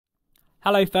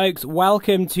Hello folks,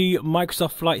 welcome to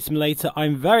Microsoft Flight Simulator.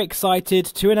 I'm very excited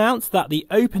to announce that the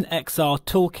OpenXR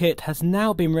toolkit has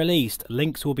now been released.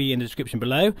 Links will be in the description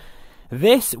below.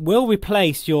 This will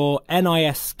replace your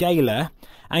NIS scaler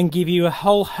and give you a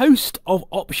whole host of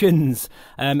options.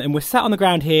 And we're sat on the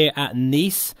ground here at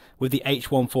Nice with the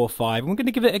H145 and we're going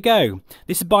to give it a go.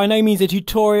 This is by no means a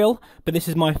tutorial, but this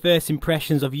is my first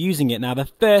impressions of using it. Now the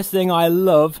first thing I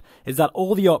love is that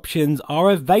all the options are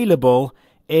available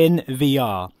in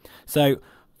VR. So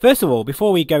first of all,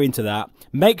 before we go into that,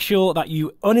 make sure that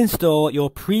you uninstall your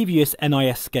previous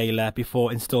NIS scaler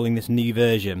before installing this new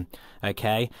version,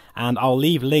 okay? And I'll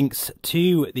leave links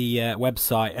to the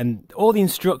website and all the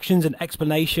instructions and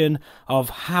explanation of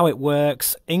how it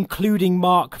works, including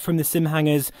Mark from the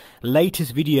SimHanger's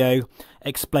latest video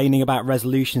explaining about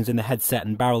resolutions in the headset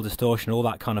and barrel distortion, all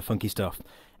that kind of funky stuff.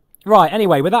 Right,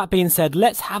 anyway, with that being said,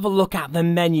 let's have a look at the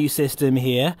menu system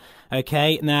here.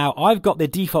 Okay, now I've got the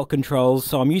default controls,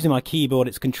 so I'm using my keyboard.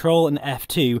 It's Control and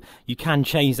F2. You can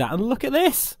change that, and look at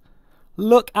this.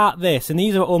 Look at this, and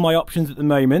these are all my options at the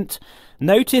moment.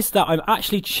 Notice that I've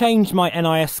actually changed my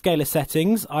NIS scaler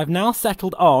settings. I've now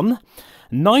settled on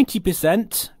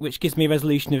 90%, which gives me a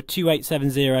resolution of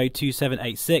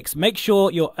 2870x2786. Make sure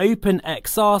your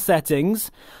OpenXR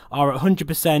settings are at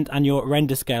 100% and your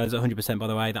render scale is at 100%, by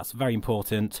the way. That's very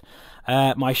important.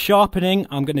 My sharpening,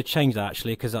 I'm going to change that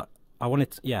actually because I want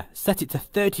it, set it to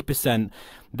 30%.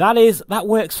 That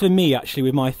works for me actually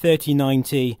with my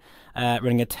 3090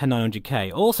 running a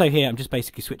 10900K. Also here, I'm just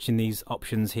basically switching these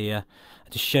options here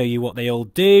to show you what they all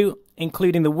do,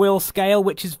 including the wheel scale,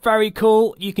 which is very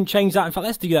cool. You can change that. In fact,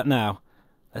 let's do that now.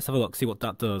 Let's have a look, see what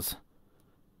that does.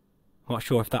 I'm not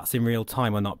sure if that's in real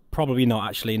time or not. Probably not,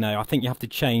 actually, no. I think you have to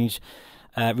change,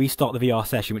 restart the VR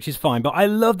session, which is fine. But I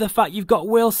love the fact you've got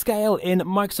wheel scale in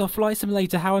Microsoft Flight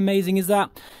Simulator. How amazing is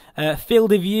that?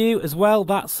 Field of view as well.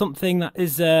 That's something that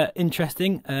is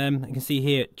interesting. You can see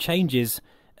here it changes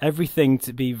everything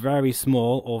to be very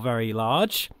small or very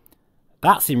large.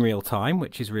 That's in real time,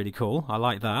 which is really cool. I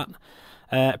like that.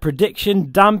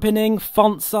 Prediction, dampening,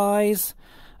 font size.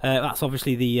 That's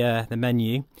obviously the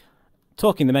menu.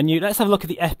 Talking the menu, let's have a look at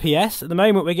the FPS. At the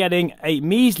moment, we're getting a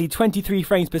measly 23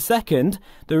 frames per second.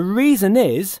 The reason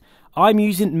is I'm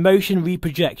using motion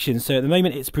reprojection. So at the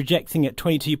moment, it's projecting at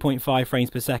 22.5 frames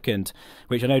per second,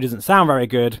 which I know doesn't sound very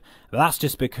good, but that's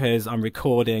just because I'm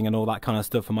recording and all that kind of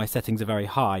stuff, and my settings are very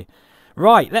high.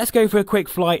 Right, let's go for a quick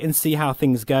flight and see how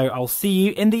things go. I'll see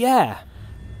you in the air.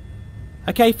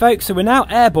 Okay folks, so we're now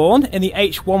airborne in the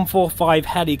H145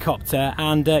 helicopter,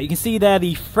 and you can see there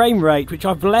the frame rate, which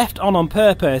I've left on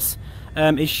purpose,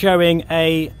 is showing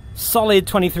a solid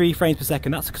 23 frames per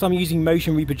second. That's because I'm using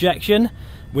motion reprojection.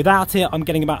 Without it, I'm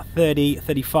getting about 30,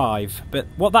 35. But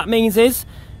what that means is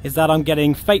that I'm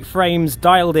getting fake frames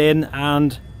dialed in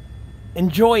and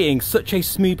enjoying such a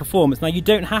smooth performance. Now you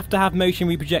don't have to have motion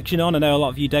reprojection on. I know a lot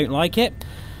of you don't like it.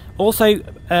 Also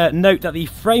note that the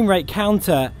frame rate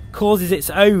counter causes its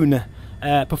own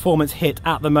performance hit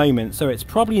at the moment, so it's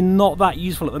probably not that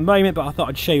useful at the moment, but I thought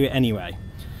I'd show you it anyway.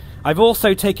 I've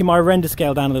also taken my render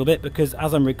scale down a little bit because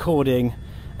as I'm recording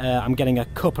I'm getting a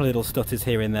couple of little stutters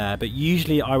here and there, but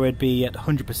usually I would be at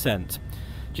 100%,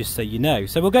 just so you know.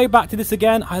 So we'll go back to this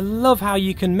again. I love how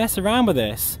you can mess around with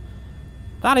this.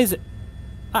 That is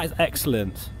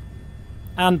excellent.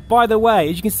 And by the way,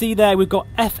 as you can see there, we've got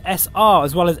FSR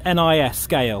as well as NIS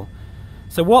scale.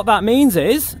 So what that means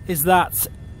is that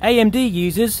AMD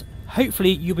users, hopefully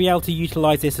you'll be able to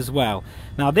utilize this as well.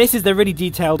 Now this is the really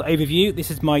detailed overview. This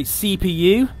is my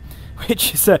CPU,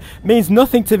 which is, means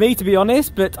nothing to me, to be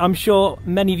honest, but I'm sure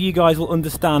many of you guys will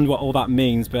understand what all that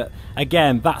means. But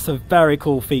again, that's a very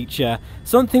cool feature,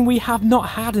 something we have not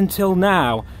had until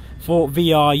now for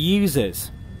VR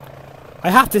users. I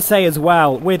have to say as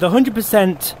well, with 100%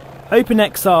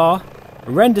 OpenXR,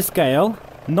 render scale,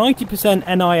 90%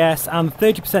 NIS and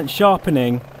 30%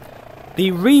 sharpening,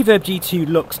 the Reverb G2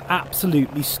 looks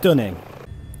absolutely stunning.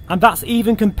 And that's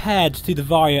even compared to the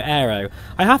Vario Aero.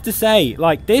 I have to say,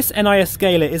 like, this NIS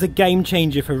scaler is a game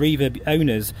changer for Reverb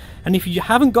owners. And if you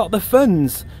haven't got the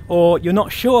funds or you're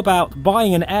not sure about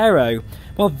buying an Aero,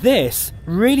 well, this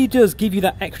really does give you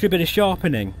that extra bit of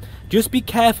sharpening. Just be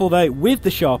careful though with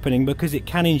the sharpening because it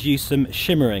can induce some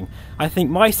shimmering. I think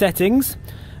my settings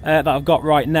that I've got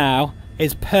right now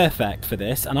is perfect for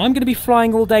this, and I'm going to be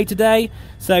flying all day today,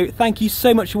 so thank you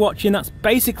so much for watching. That's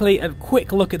basically a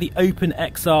quick look at the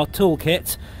OpenXR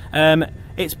toolkit.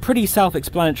 It's pretty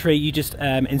self-explanatory. You just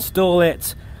install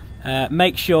it,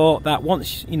 make sure that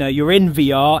once you're in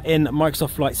VR in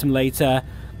Microsoft Flight Simulator,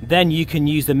 then you can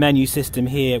use the menu system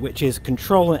here, which is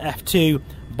Control and F2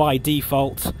 by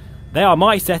default. They are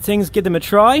my settings, give them a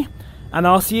try, and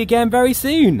I'll see you again very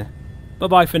soon. Bye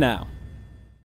bye for now.